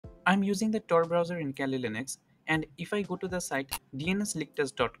I'm using the Tor browser in Kali Linux, and if I go to the site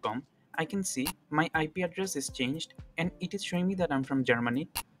dnslicktest.com, I can see my IP address is changed and it is showing me that I'm from Germany.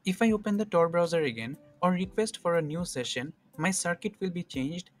 If I open the Tor browser again or request for a new session, my circuit will be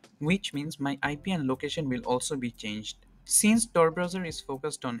changed, which means my IP and location will also be changed. Since Tor browser is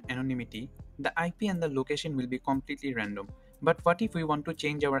focused on anonymity, the IP and the location will be completely random. But what if we want to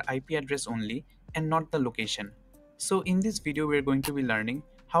change our IP address only and not the location? So in this video, we're going to be learning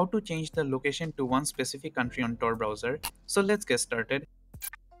how to change the location to one specific country on Tor browser. So let's get started.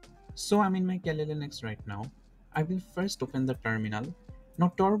 So I'm in my Kali Linux right now. I will first open the terminal.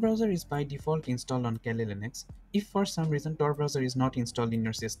 Now Tor browser is by default installed on Kali Linux. If for some reason Tor browser is not installed in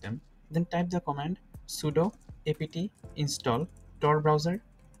your system, then type the command sudo apt install Tor browser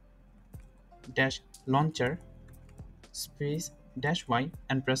dash launcher space dash y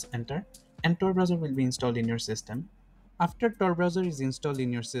and press enter, and Tor browser will be installed in your system. After Tor browser is installed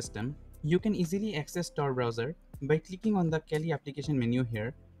in your system, you can easily access Tor browser by clicking on the Kali application menu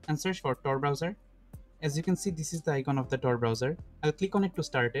here and search for Tor browser. As you can see, this is the icon of the Tor browser. I'll click on it to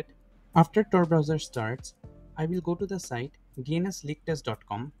start it. After Tor browser starts, I will go to the site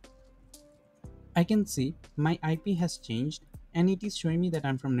dnslicktest.com. I can see my IP has changed and it is showing me that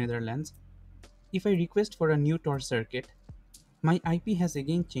I'm from Netherlands. If I request for a new Tor circuit, my IP has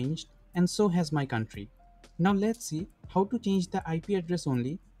again changed and so has my country. Now let's see how to change the IP address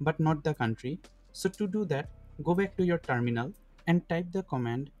only but not the country. So to do that, go back to your terminal and type the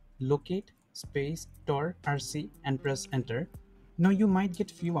command locate space tor rc and press enter. Now you might get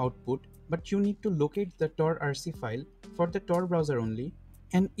few output, but you need to locate the tor rc file for the Tor browser only,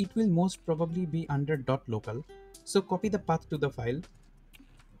 and it will most probably be under .local. So copy the path to the file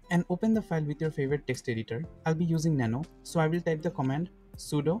and open the file with your favorite text editor. I'll be using nano, so I will type the command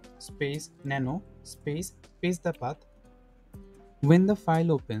sudo space nano space paste the path. When the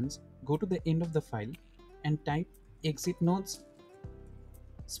file opens, go to the end of the file and type exit nodes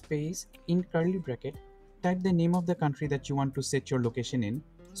space in curly bracket, type the name of the country that you want to set your location in.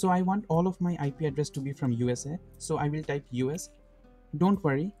 So I want all of my IP address to be from USA, so I will type US. Don't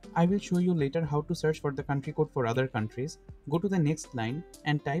worry, I will show you later how to search for the country code for other countries. Go to the next line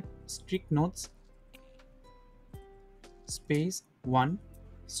and type strict nodes space 1.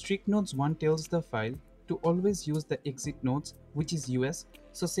 Strict nodes 1 tells the file to always use the exit nodes, which is US.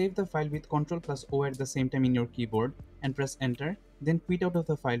 So save the file with Ctrl plus O at the same time in your keyboard and press enter. Then quit out of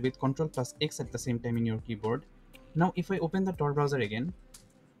the file with Ctrl plus X at the same time in your keyboard. Now if I open the Tor browser again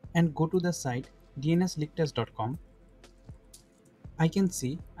and go to the site dnslicktest.com, I can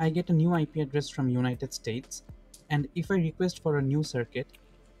see I get a new IP address from United States, and if I request for a new circuit,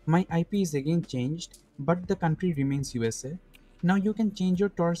 my IP is again changed, but the country remains USA. Now you can change your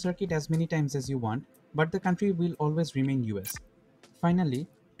Tor circuit as many times as you want, but the country will always remain US. Finally,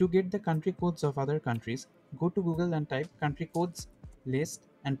 to get the country codes of other countries, go to Google and type country codes list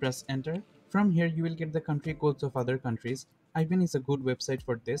and press enter. From here you will get the country codes of other countries. Ivan is a good website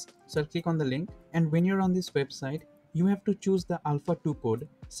for this, so I'll click on the link, and when you're on this website, you have to choose the Alpha 2 code.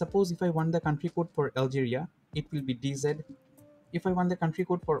 Suppose if I want the country code for Algeria, it will be DZ. If I want the country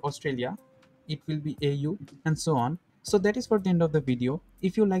code for Australia, it will be AU, and so on. So that is for the end of the video.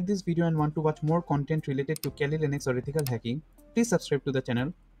 If you like this video and want to watch more content related to Kali Linux or ethical hacking, please subscribe to the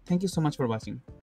channel. Thank you so much for watching.